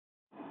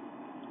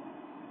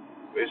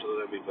Praise the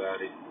Lord,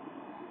 everybody.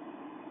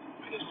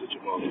 Minister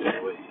Jamal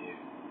Galloway here.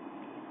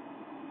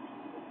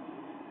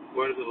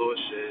 Word of the Lord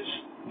says,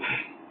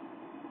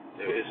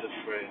 there is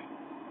a friend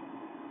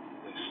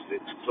that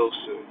sticks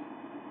closer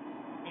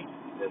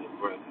than a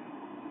brother.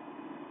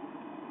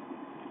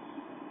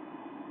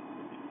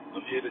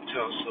 I'm here to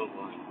tell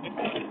someone,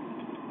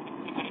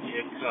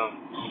 here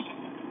comes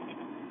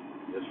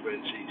your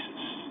friend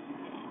Jesus.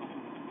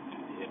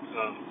 Here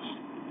comes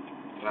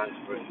my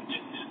friend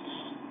Jesus.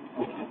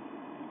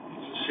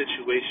 It's a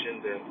situation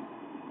that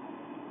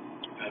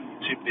might be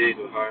too big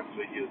or hard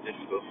for you,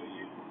 difficult for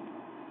you.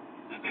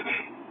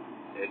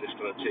 And it's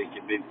going to take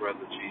your big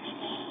brother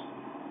Jesus.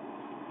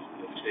 It's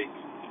going to take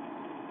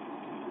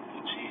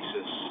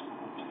Jesus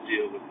to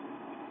deal with it.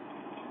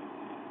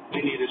 We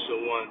needed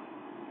someone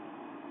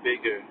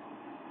bigger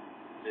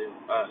than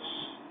us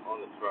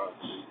on the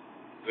cross,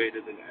 greater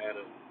than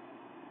Adam.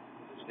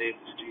 His name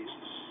was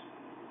Jesus.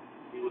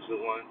 He was the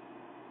one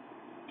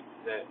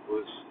that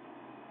was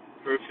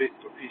perfect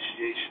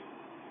propitiation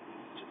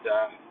to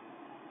die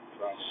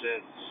for our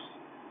sins.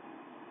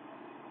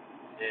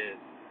 And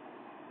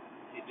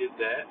he did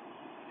that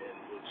and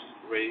was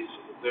raised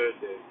on the third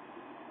day.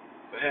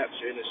 Perhaps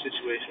you're in a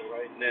situation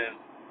right now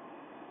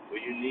where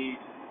you need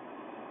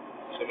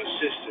some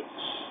assistance.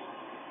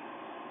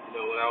 You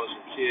know, when I was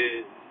a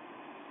kid,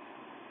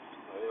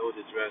 my old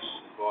address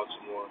in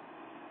Baltimore,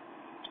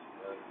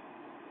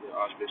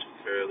 Archbishop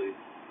Curley,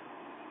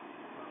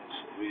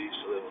 we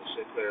used to live on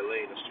Sinclair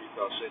Lane, a street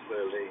called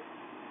Sinclair Lane.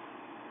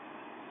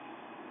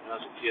 When I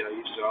was a kid, I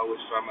used to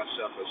always find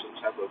myself in some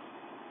type of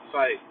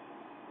fight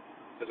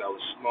because I was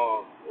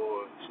small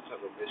or some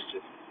type of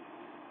mischief.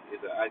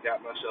 Either I got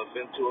myself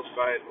into a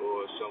fight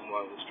or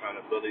someone was trying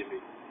to bully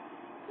me.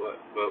 But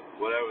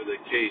whatever the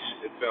case,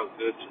 it felt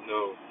good to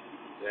know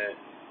that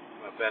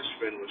my best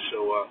friend would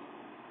show up.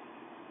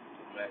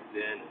 Back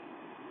then,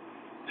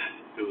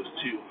 if it was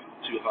too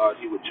hard,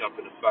 he would jump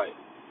in the fight.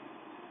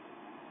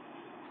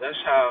 That's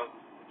how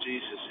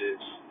Jesus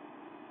is.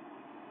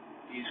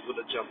 He's going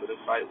to jump in a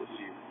fight with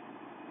you.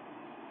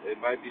 It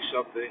might be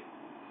something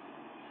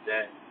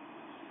that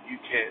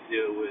you can't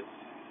deal with,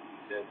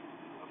 that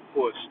of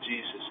course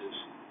Jesus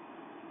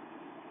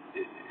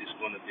is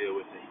going to deal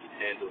with and he can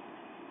handle.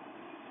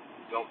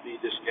 Don't be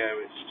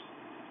discouraged.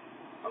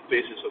 I'm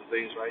facing some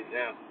things right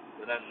now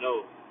that I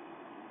know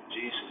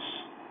Jesus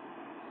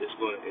is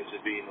going to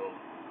intervene on.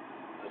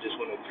 I just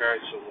want to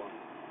encourage someone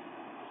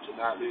to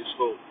not lose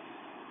hope.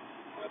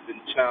 I've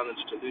been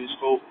challenged to lose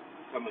hope,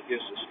 come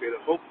against the spirit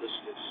of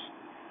hopelessness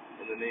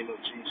in the name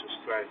of Jesus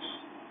Christ.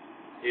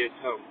 Here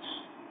comes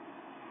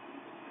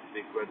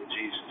big brother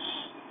Jesus.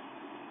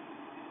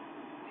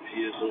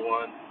 He is the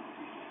one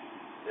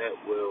that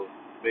will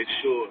make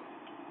sure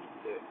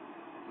that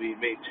we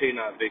maintain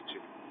our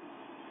victory.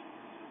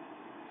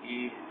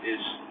 He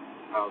is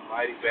our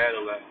mighty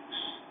battle axe.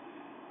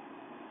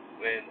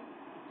 When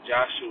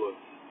Joshua,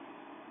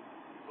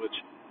 which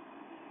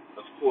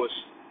of course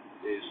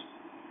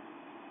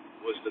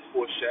was the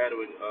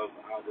foreshadowing of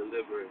our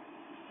delivering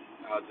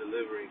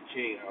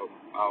king,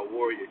 our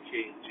warrior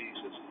king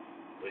Jesus,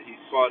 when he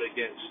fought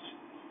against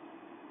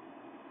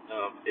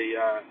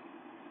Ai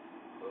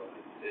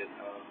in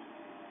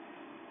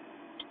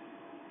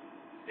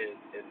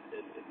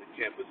the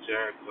camp of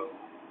Jericho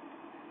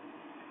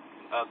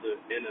and other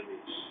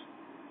enemies.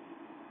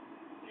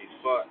 He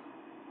fought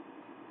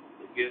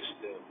against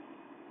them.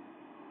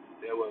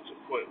 There was a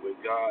point where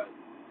God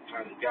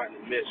kind of got in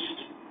the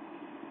midst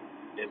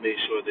and made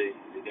sure they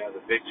got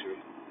the victory.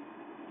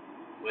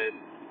 When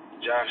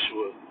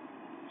Joshua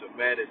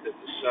commanded that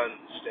the sun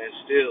stand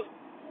still,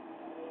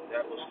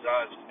 that was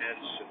God's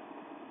answer.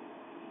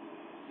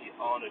 He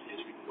honored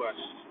his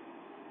request.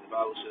 The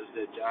Bible says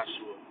that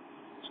Joshua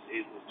was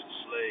able to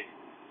slay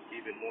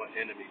even more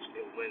enemies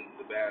and win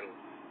the battle.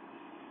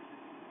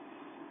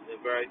 In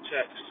the very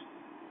text,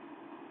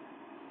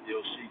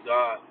 you'll see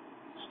God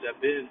step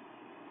in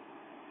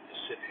and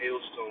send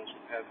hailstones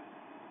from heaven,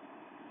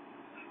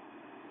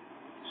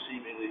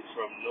 seemingly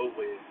from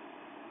nowhere,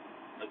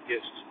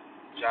 against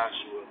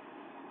Joshua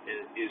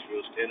and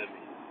Israel's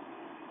enemy.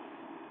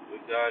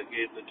 When God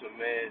gave the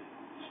command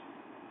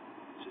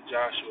to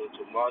Joshua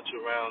to march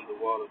around the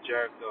wall of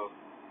Jericho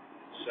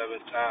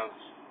 7 times,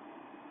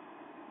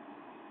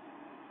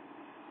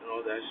 and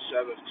on that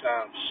 7th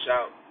time,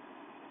 shout,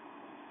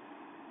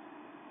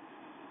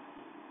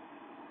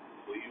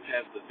 for you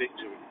have the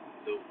victory.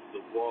 The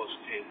walls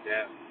came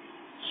down.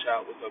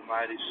 Shout with a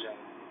mighty shout,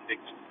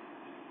 victory.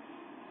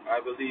 I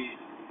believe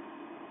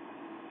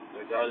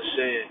that God is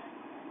saying,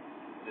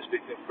 and it's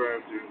been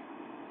confirmed through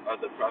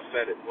other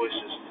prophetic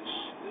voices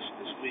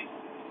this week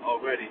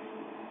already,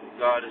 that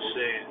God is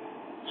saying,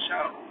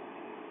 shout,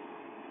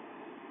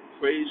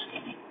 praise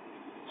Him,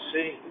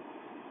 sing,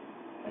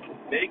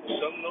 make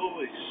some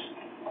noise,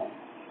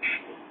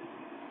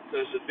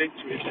 because the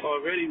victory is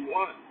already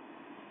won.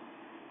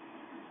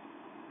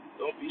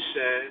 Don't be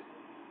sad.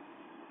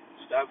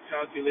 Stop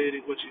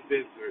calculating what you've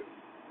been through,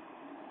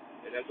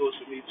 and that goes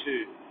for me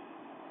too.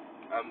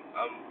 I'm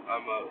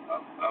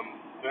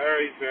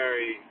very,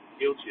 very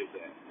guilty of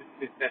that.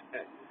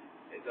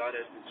 And God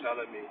has been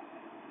telling me,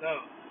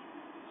 no,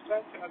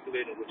 stop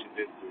calculating what you've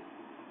been through.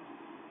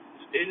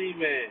 If any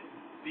man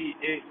be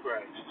in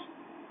Christ,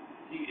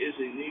 he is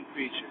a new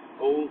creature.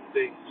 Old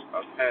things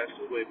are passed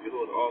away.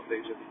 Behold, all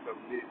things have become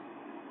new.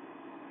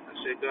 I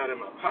said, God,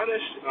 am I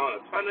punished? Am I on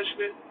a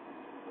punishment?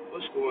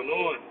 What's going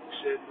on? He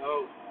said,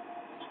 no,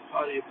 it's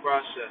part of your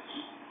process.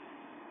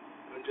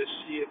 I'm just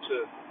here to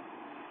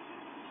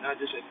not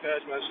just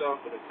encourage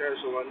myself, but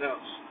encourage someone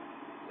else.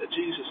 That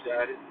Jesus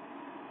got it.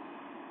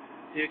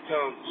 Here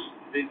comes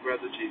Big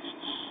Brother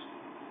Jesus.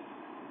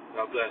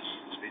 God bless.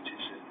 Speak to you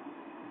soon.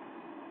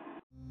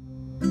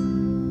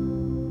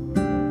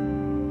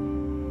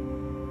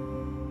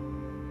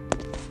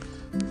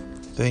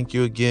 Thank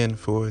you again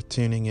for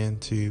tuning in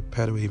to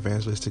Padaway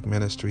Evangelistic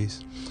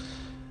Ministries.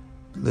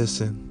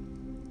 Listen,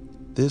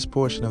 this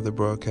portion of the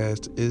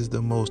broadcast is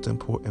the most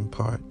important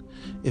part.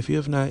 If you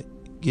have not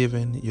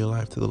given your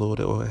life to the Lord,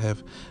 or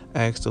have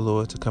asked the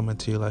Lord to come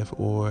into your life,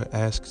 or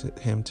asked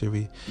Him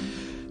to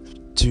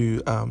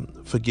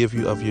forgive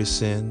you of your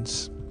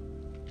sins,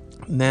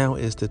 now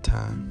is the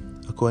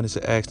time. According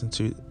to Acts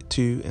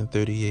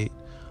 2:38,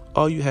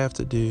 all you have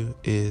to do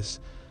is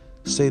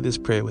say this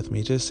prayer with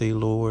me. Just say,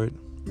 Lord,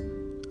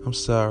 I'm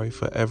sorry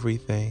for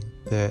everything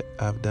that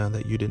I've done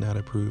that you did not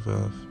approve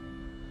of.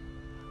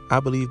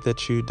 I believe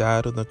that you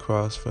died on the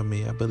cross for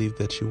me. I believe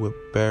that you were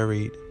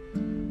buried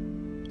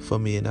for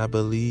me. And I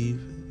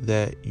believe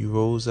that you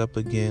rose up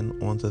again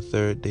on the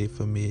third day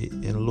for me.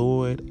 And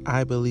Lord,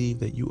 I believe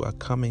that you are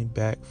coming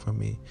back for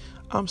me.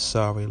 I'm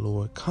sorry,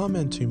 Lord. Come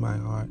into my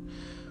heart.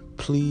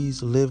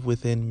 Please live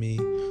within me.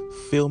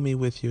 Fill me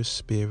with your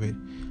spirit.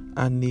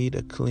 I need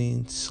a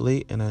clean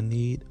slate and I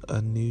need a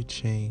new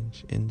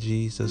change. In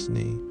Jesus'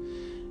 name,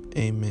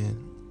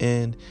 amen.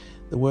 And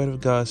the word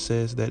of God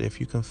says that if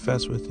you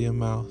confess with your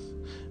mouth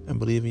and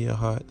believe in your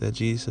heart that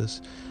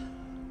Jesus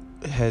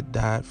had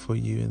died for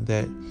you and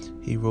that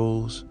he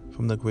rose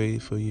from the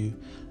grave for you,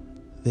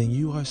 then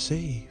you are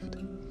saved.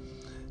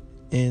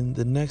 And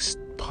the next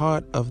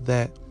part of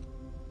that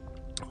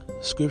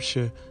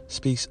scripture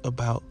speaks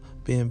about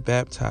being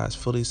baptized,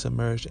 fully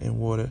submerged in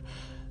water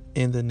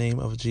in the name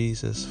of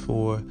Jesus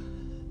for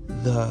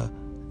the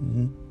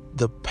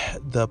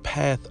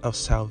path of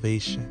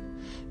salvation.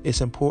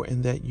 It's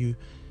important that you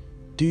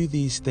do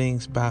these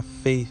things by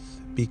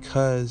faith,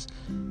 because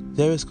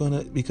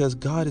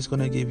God is going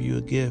to give you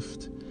a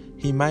gift.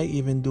 He might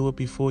even do it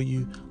before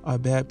you are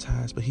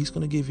baptized, but he's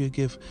going to give you a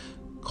gift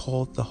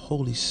called the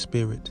Holy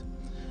Spirit,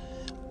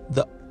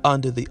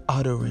 under the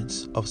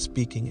utterance of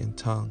speaking in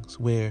tongues,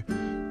 where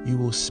you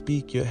will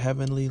speak your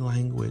heavenly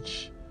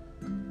language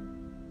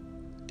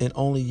and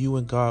only you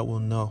and God will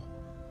know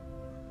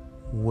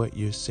what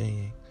you're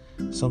saying.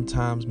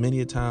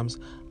 Many times,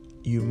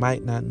 you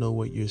might not know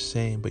what you're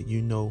saying, but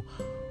you know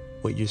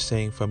what you're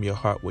saying from your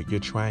heart. What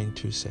you're trying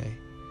to say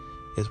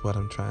is what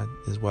I'm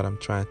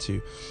trying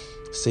to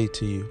say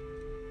to you.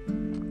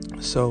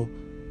 So,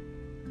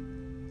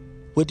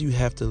 what do you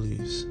have to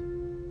lose?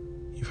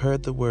 You've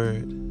heard the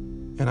word,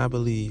 and I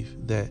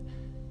believe that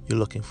you're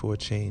looking for a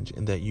change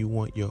and that you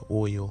want your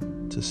oil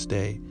to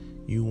stay.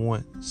 You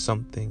want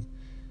something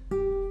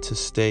to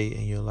stay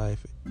in your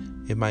life.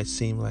 It might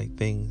seem like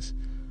things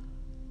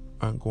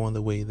aren't going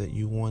the way that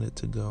you want it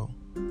to go.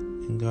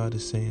 And God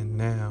is saying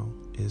now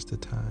is the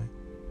time.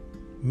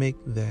 Make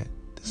that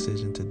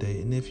decision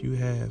today. And if you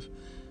have,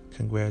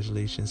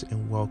 congratulations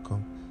and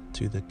welcome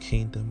to the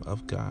kingdom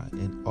of God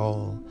and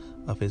all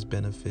of his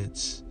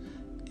benefits.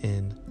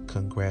 And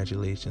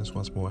congratulations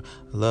once more.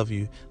 I love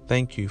you.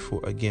 Thank you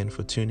for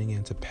tuning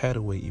in to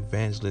Padaway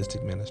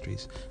Evangelistic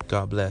Ministries.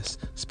 God bless.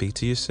 Speak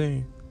to you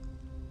soon.